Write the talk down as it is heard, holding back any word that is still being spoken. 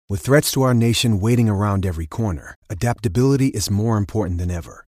With threats to our nation waiting around every corner, adaptability is more important than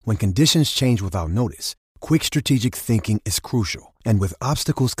ever. When conditions change without notice, quick strategic thinking is crucial. And with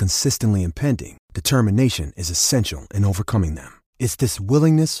obstacles consistently impending, determination is essential in overcoming them. It's this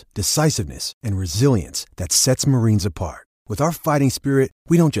willingness, decisiveness, and resilience that sets Marines apart. With our fighting spirit,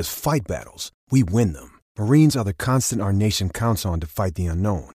 we don't just fight battles, we win them. Marines are the constant our nation counts on to fight the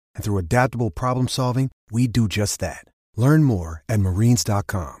unknown. And through adaptable problem solving, we do just that. Learn more at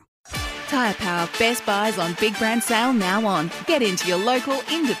marines.com. Tyre Power Best Buys on Big Brand Sale now on. Get into your local,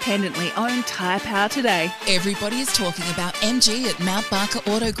 independently owned Tyre Power today. Everybody is talking about MG at Mount Barker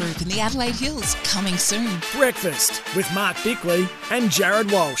Auto Group in the Adelaide Hills. Coming soon. Breakfast with Mark Bickley and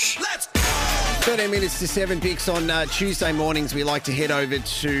Jared Walsh. Let's go! 13 minutes to 7, Bix. On Tuesday mornings, we like to head over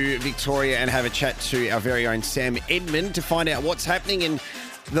to Victoria and have a chat to our very own Sam Edmund to find out what's happening in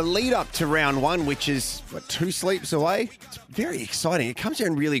the lead up to round one, which is, 2 sleeps away? It's very exciting. It comes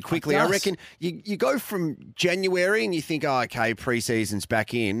around really quickly. I reckon you go from January and you think, oh, okay, pre-season's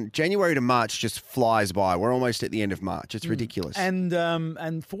back in. January to March just flies by. We're almost at the end of March. It's ridiculous.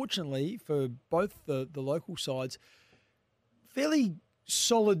 And fortunately for both the local sides, fairly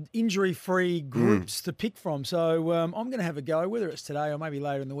solid injury-free groups to pick from. So I'm going to have a go, whether it's today or maybe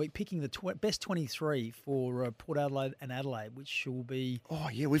later in the week, picking the best 23 for Port Adelaide and Adelaide, which will be... Oh,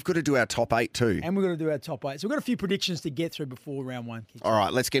 yeah, we've got to do our top 8 too. And we've got to do our top 8. So we've got a few predictions to get through before round one kicks. All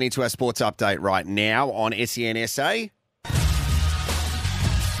right, let's get into our sports update right now on SENSA.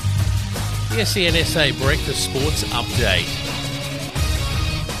 The SENSA Breakfast Sports Update.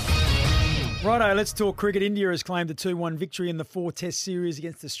 Righto, let's talk cricket. India has claimed a 2-1 victory in the 4-test series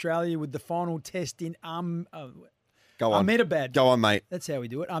against Australia with the final test in Ahmedabad. Go on, mate. That's how we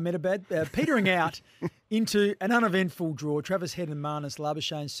do it, Ahmedabad. Petering out into an uneventful draw. Travis Head and Marnus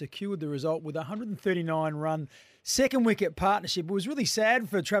Labuschagne secured the result with a 139-run second wicket partnership. It was really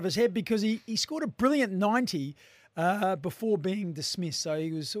sad for Travis Head because he scored a brilliant 90 before being dismissed. So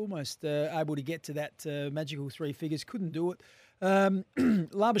he was almost able to get to that magical 3 figures. Couldn't do it.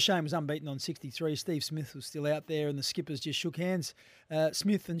 Labuschagne was unbeaten on 63. Steve Smith was still out there and the skippers just shook hands,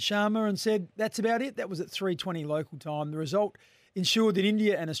 Smith and Sharma, and said, that's about it. That was at 3:20 local time. The result ensured that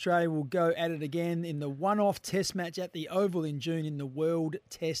India and Australia will go at it again in the one-off test match at the Oval in June in the World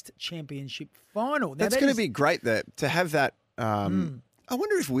Test Championship final. That's going to be great to have that. I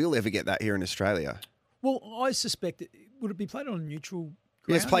wonder if we'll ever get that here in Australia. Well, I suspect would it be played on a neutral ground?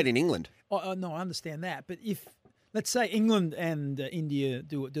 Yeah, it's played in England. No, I understand that. But if... Let's say England and India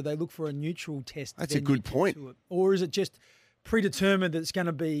do it. Do they look for a neutral test? That's a good point. Or is it just predetermined that it's going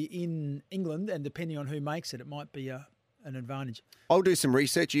to be in England and depending on who makes it, it might be an advantage? I'll do some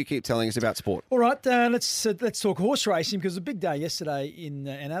research. You keep telling us about sport. All right, let's talk horse racing because it was a big day yesterday in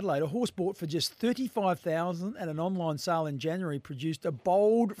Adelaide. A horse bought for just $35,000 at an online sale in January produced a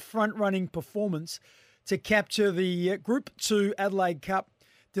bold front-running performance to capture the Group 2 Adelaide Cup,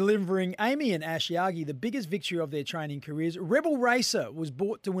 delivering Amy and Ash Yagi the biggest victory of their training careers. Rebel Racer was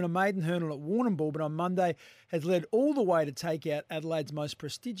bought to win a maiden hurdle at Warrnambool, but on Monday has led all the way to take out Adelaide's most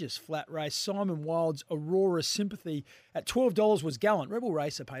prestigious flat race. Simon Wild's Aurora Sympathy at $12 was gallant. Rebel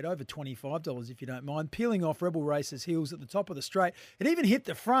Racer paid over $25, if you don't mind, peeling off Rebel Racer's heels at the top of the straight. It even hit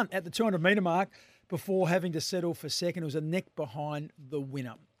the front at the 200-metre mark before having to settle for second. It was a neck behind the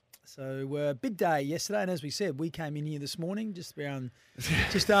winner. So big day yesterday, and as we said, we came in here this morning just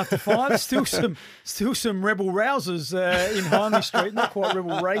after 5. Still some rebel rousers in Hindley Street, not quite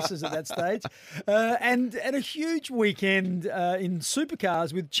rebel racers at that stage, and a huge weekend in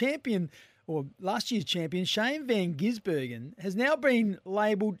supercars with last year's champion Shane Van Gisbergen has now been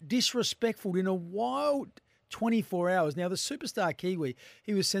labelled disrespectful in a wild 24 hours. Now, the superstar Kiwi,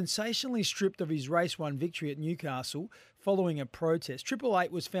 he was sensationally stripped of his race 1 victory at Newcastle following a protest. Triple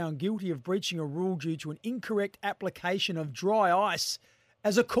Eight was found guilty of breaching a rule due to an incorrect application of dry ice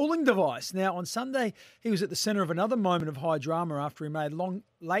as a cooling device. Now, on Sunday, he was at the centre of another moment of high drama after he made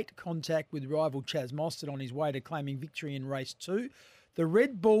late contact with rival Chaz Mostert on his way to claiming victory in race 2. The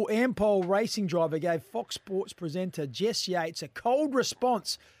Red Bull Ampol racing driver gave Fox Sports presenter Jess Yates a cold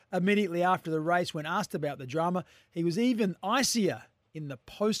response immediately after the race when asked about the drama. He was even icier in the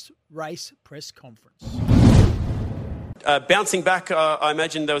post-race press conference. Bouncing back, I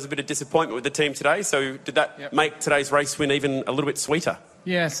imagine there was a bit of disappointment with the team today. So did that make today's race win even a little bit sweeter?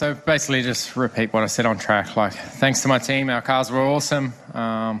 Yeah, so basically just repeat what I said on track. Like, thanks to my team, our cars were awesome.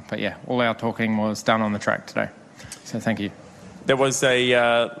 But yeah, all our talking was done on the track today. So thank you. There was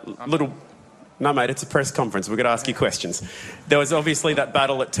a little... No, mate, it's a press conference. We're going to ask you questions. There was obviously that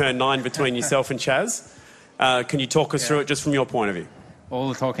battle at turn 9 between yourself and Chaz. Can you talk us through it just from your point of view? All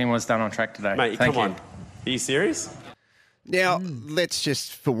the talking was done on track today. Mate, come on. Are you serious? Now, let's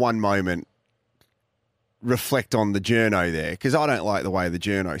just for one moment reflect on the journo there, because I don't like the way the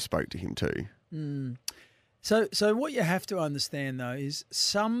journo spoke to him too. So what you have to understand, though, is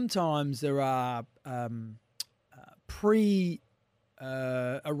sometimes there are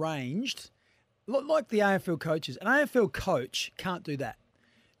arranged, like the AFL coaches. An AFL coach can't do that.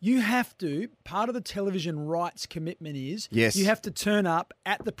 You have to, part of the television rights commitment is you have to turn up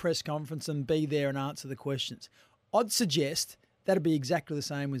at the press conference and be there and answer the questions. I'd suggest that'd be exactly the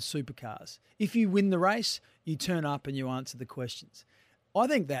same with supercars. If you win the race, you turn up and you answer the questions. I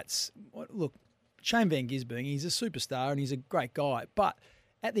think that's, look, Shane Van Gisbergen, he's a superstar and he's a great guy. But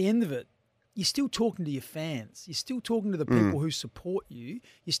at the end of it, you're still talking to your fans. You're still talking to the people who support you.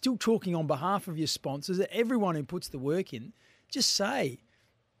 You're still talking on behalf of your sponsors, everyone who puts the work in. Just say,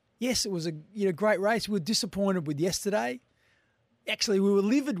 yes, it was a great race. We were disappointed with yesterday. Actually, we were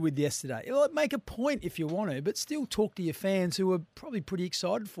livid with yesterday. Make a point if you want to, but still talk to your fans who are probably pretty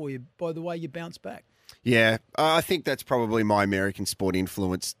excited for you by the way you bounce back. Yeah, I think that's probably my American sport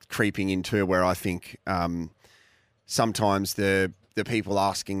influence creeping into where I think sometimes the people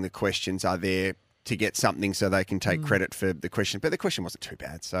asking the questions are there to get something so they can take credit for the question. But the question wasn't too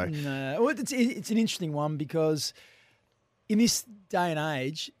bad. So no, well, it's an interesting one because in this day and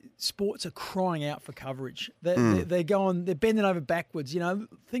age, sports are crying out for coverage. They're bending over backwards.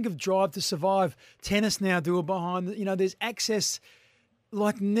 Think of Drive to Survive. Tennis now do it behind. There's access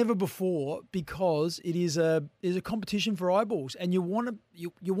like never before because it is a competition for eyeballs, and you want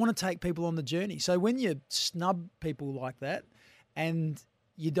to take people on the journey. So when you snub people like that, and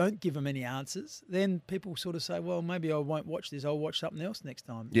you don't give them any answers, then people sort of say, well, maybe I won't watch this. I'll watch something else next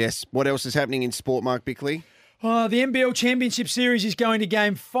time. Yes. What else is happening in sport, Mark Bickley? The NBL Championship Series is going to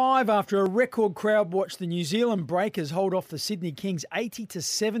Game 5 after a record crowd watched the New Zealand Breakers hold off the Sydney Kings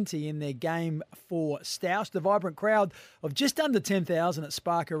 80-70 in their Game 4 stoush. The vibrant crowd of just under 10,000 at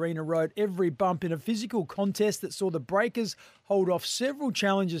Spark Arena rode every bump in a physical contest that saw the Breakers hold off several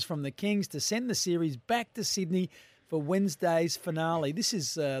challenges from the Kings to send the series back to Sydney for Wednesday's finale. This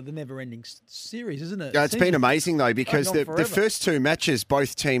is the never-ending series, isn't it? Yeah, it's been amazing, though, because the first two matches,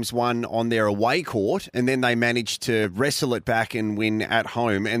 both teams won on their away court, and then they managed to wrestle it back and win at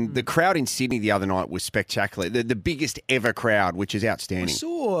home. And the crowd in Sydney the other night was spectacular. The biggest ever crowd, which is outstanding. I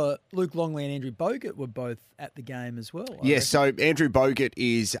saw Luke Longley and Andrew Bogut were both at the game as well. Yes, so Andrew Bogut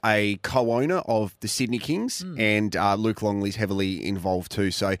is a co-owner of the Sydney Kings, and Luke Longley's heavily involved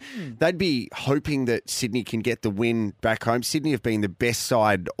too. So they'd be hoping that Sydney can get the win back home. Sydney have been the best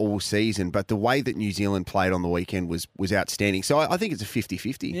side all season, but the way that New Zealand played on the weekend was outstanding. So I think it's a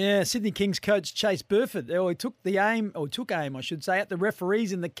 50-50. Yeah, Sydney Kings coach Chase Burford, he took aim, I should say, at the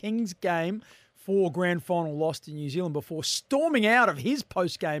referees in the Kings game for grand final loss to New Zealand before storming out of his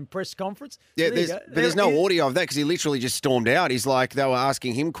post-game press conference. Yeah, there's no audio of that because he literally just stormed out. He's like, they were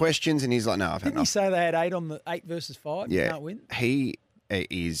asking him questions and he's like, no, I've had enough. Didn't he say they had 8 versus 5? Yeah. You can't win? He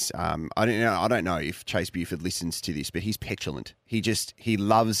is, I don't know if Chase Buford listens to this, but he's petulant. He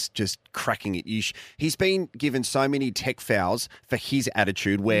loves just cracking it. He's been given so many tech fouls for his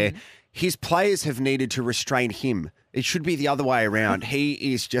attitude where his players have needed to restrain him. It should be the other way around.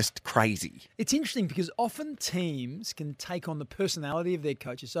 He is just crazy. It's interesting because often teams can take on the personality of their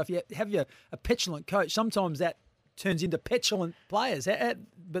coaches. So if you have a petulant coach, sometimes that turns into petulant players,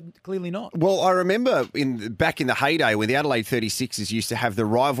 but clearly not. Well, I remember back in the heyday when the Adelaide 36ers used to have the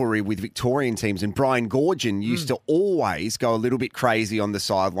rivalry with Victorian teams, and Brian Goorjian used to always go a little bit crazy on the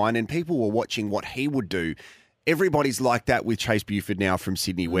sideline, and people were watching what he would do. Everybody's like that with Chase Buford now from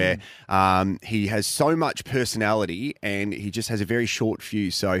Sydney, where he has so much personality and he just has a very short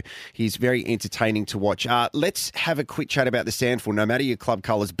fuse. So he's very entertaining to watch. Let's have a quick chat about the Sandful. No matter your club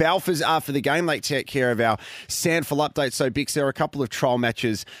colours, Balfours are for the game. They take care of our Sandful update. So, Bix, there are a couple of trial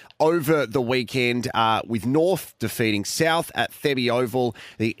matches over the weekend with North defeating South at Thebe Oval.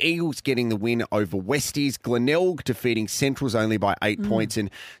 The Eagles getting the win over Westies. Glenelg defeating Centrals only by 8 points, and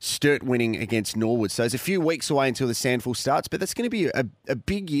Sturt winning against Norwood. So there's a few weeks away until the Sandful starts, but that's going to be a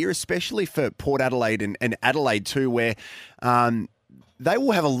big year, especially for Port Adelaide and Adelaide too, where they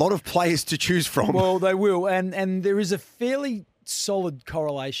will have a lot of players to choose from. Well, they will, and there is a fairly solid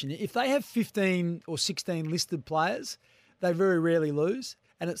correlation. If they have 15 or 16 listed players, they very rarely lose.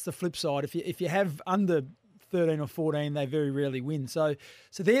 And it's the flip side. If you have under 13 or 14, they very rarely win. So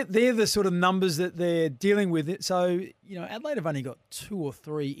they're the sort of numbers that they're dealing with. So, Adelaide have only got 2 or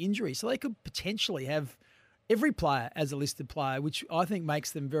 3 injuries. So they could potentially have every player as a listed player, which I think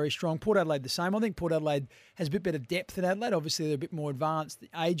makes them very strong. Port Adelaide the same. I think Port Adelaide has a bit better depth than Adelaide. Obviously, they're a bit more advanced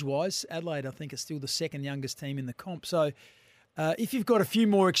age-wise. Adelaide, I think, is still the second youngest team in the comp. So If you've got a few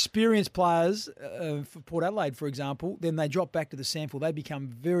more experienced players for Port Adelaide, for example, then they drop back to the sample. They become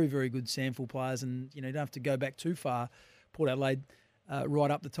very, very good sample players, and you don't have to go back too far. Port Adelaide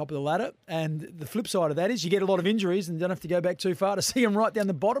right up the top of the ladder. And the flip side of that is you get a lot of injuries and don't have to go back too far to see them right down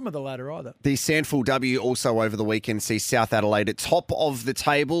the bottom of the ladder either. The Sandful W also over the weekend sees South Adelaide at top of the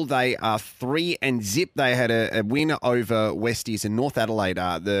table. They are 3-0. They had a win over Westies, and North Adelaide,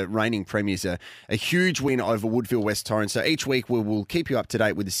 the reigning premiers, a huge win over Woodville West Torrens. So each week we will keep you up to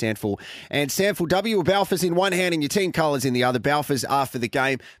date with the Sandful. And Sandful W, Balfour's in one hand and your team colours in the other. Balfour's after the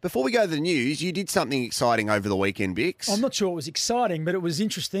game. Before we go to the news, you did something exciting over the weekend, Bix. I'm not sure it was exciting, but it was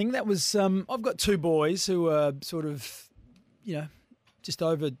interesting. That was I've got two boys who are sort of, just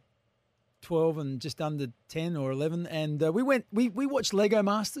over 12 and just under 10 or 11, and we watched Lego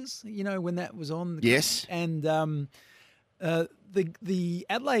Masters. When that was on. Yes. And the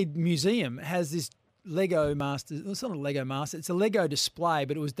Adelaide Museum has this Lego Masters. It's not a Lego Master. It's a Lego display,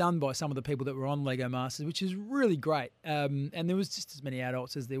 but it was done by some of the people that were on Lego Masters, which is really great. And there was just as many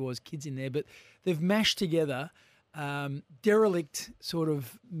adults as there was kids in there, but they've mashed together derelict sort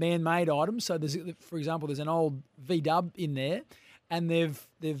of man-made items. So for example, there's an old V-dub in there, and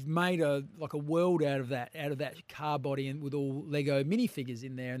they've made a world out of that car body, and with all Lego minifigures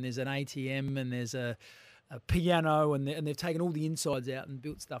in there. And there's an ATM, and there's a piano, and they've taken all the insides out and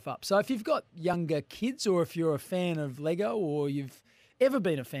built stuff up. So if you've got younger kids, or if you're a fan of Lego, or you've ever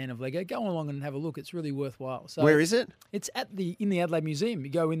been a fan of Lego, go along and have a look. It's really worthwhile. So where is it? It's in the Adelaide Museum. You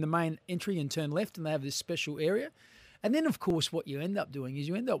go in the main entry and turn left, and they have this special area. And then, of course, what you end up doing is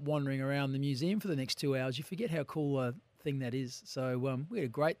you end up wandering around the museum for the next 2 hours. You forget how cool a thing that is. So we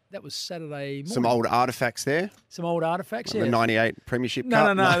had that was Saturday morning. Some old artefacts there? Some old artefacts, yeah. The 98 Premiership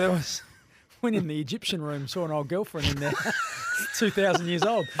Cup? No. There was... Went in the Egyptian room, saw an old girlfriend in there, 2,000 years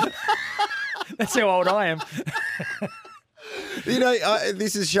old. That's how old I am.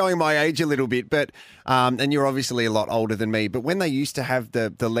 This is showing my age a little bit, but and you're obviously a lot older than me, but when they used to have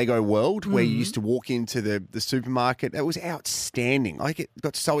the Lego World, where you used to walk into the supermarket, it was outstanding. I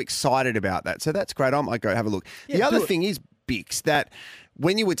got so excited about that. So that's great. I might go have a look. Yeah, the other thing is, Bix, that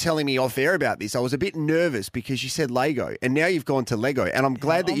when you were telling me off air about this, I was a bit nervous because you said Lego, and now you've gone to Lego, and I'm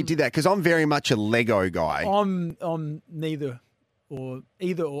glad that you did that, because I'm very much a Lego guy. I'm neither or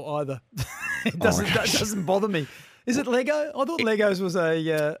either or either. It doesn't bother me. Is it Lego? I thought Legos was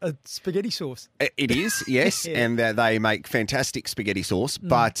a spaghetti sauce. It is, yes, yeah. And they make fantastic spaghetti sauce,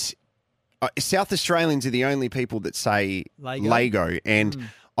 but South Australians are the only people that say Lego. And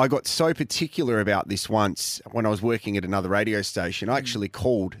I got so particular about this once when I was working at another radio station. I actually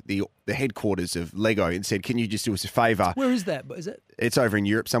called the headquarters of Lego and said, can you just do us a favour? Where is that? Is it? It's over in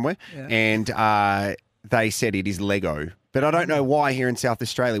Europe somewhere. Yeah. And they said it is Lego. But I don't know why here in South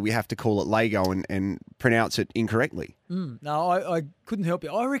Australia we have to call it Lego and pronounce it incorrectly. No, I couldn't help you.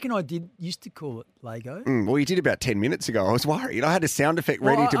 I reckon I used to call it Lego. Well, you did about 10 minutes ago. I was worried. I had a sound effect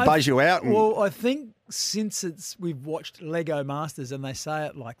ready to buzz you out. Well, I think since we've watched Lego Masters and they say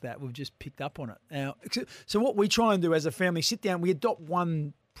it like that, we've just picked up on it. Now, so what we try and do as a family, sit down, we adopt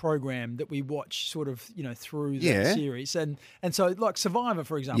one program that we watch sort of, through the series. And so like Survivor,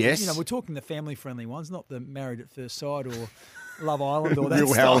 for example, we're talking the family friendly ones, not the Married at First Sight or Love Island or that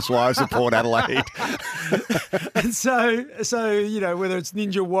Real Housewives of Port Adelaide. And so whether it's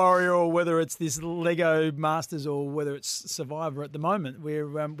Ninja Warrior or whether it's this Lego Masters or whether it's Survivor at the moment, we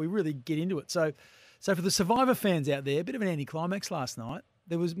really get into it. So for the Survivor fans out there, a bit of an anticlimax last night.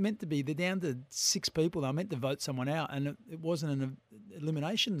 They're down to 6 people. They were meant to vote someone out, and it wasn't an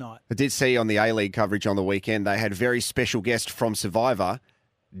elimination night. I did see on the A-League coverage on the weekend, they had a very special guest from Survivor,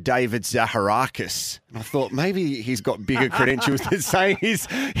 David Zaharakis. And I thought maybe he's got bigger credentials than saying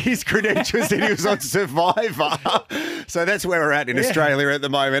his credentials that he was on Survivor. So that's where we're at in Australia at the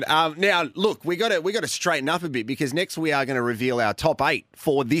moment. Now, look, we got to straighten up a bit, because next we are going to reveal our top 8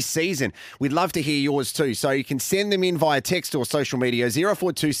 for this season. We'd love to hear yours too. So you can send them in via text or social media,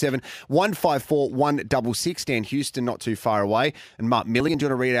 0427 154 166. Dan Houston, not too far away. And Mark Milligan, do you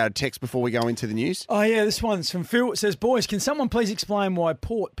want to read out a text before we go into the news? Oh, yeah, this one's from Phil. It says, boys, can someone please explain why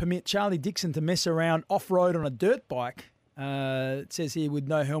Port permit Charlie Dixon to mess around off-road on a dirt bike? It says here with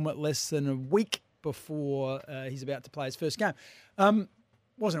no helmet less than a week before he's about to play his first game.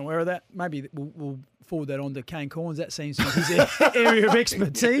 Wasn't aware of that. Maybe we'll forward that on to Kane Corns. That seems to be his area of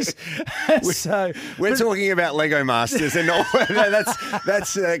expertise. We're talking about Lego Masters, and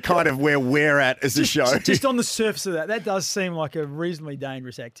that's kind of where we're at as a show. Just on the surface of that does seem like a reasonably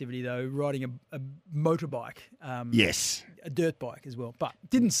dangerous activity, though, riding a motorbike. Yes. A dirt bike as well, but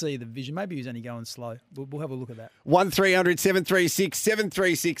didn't see the vision. Maybe he was only going slow. We'll have a look at that. 1300 736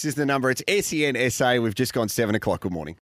 736 is the number. It's SEN SA. We've just gone 7 o'clock. Good morning.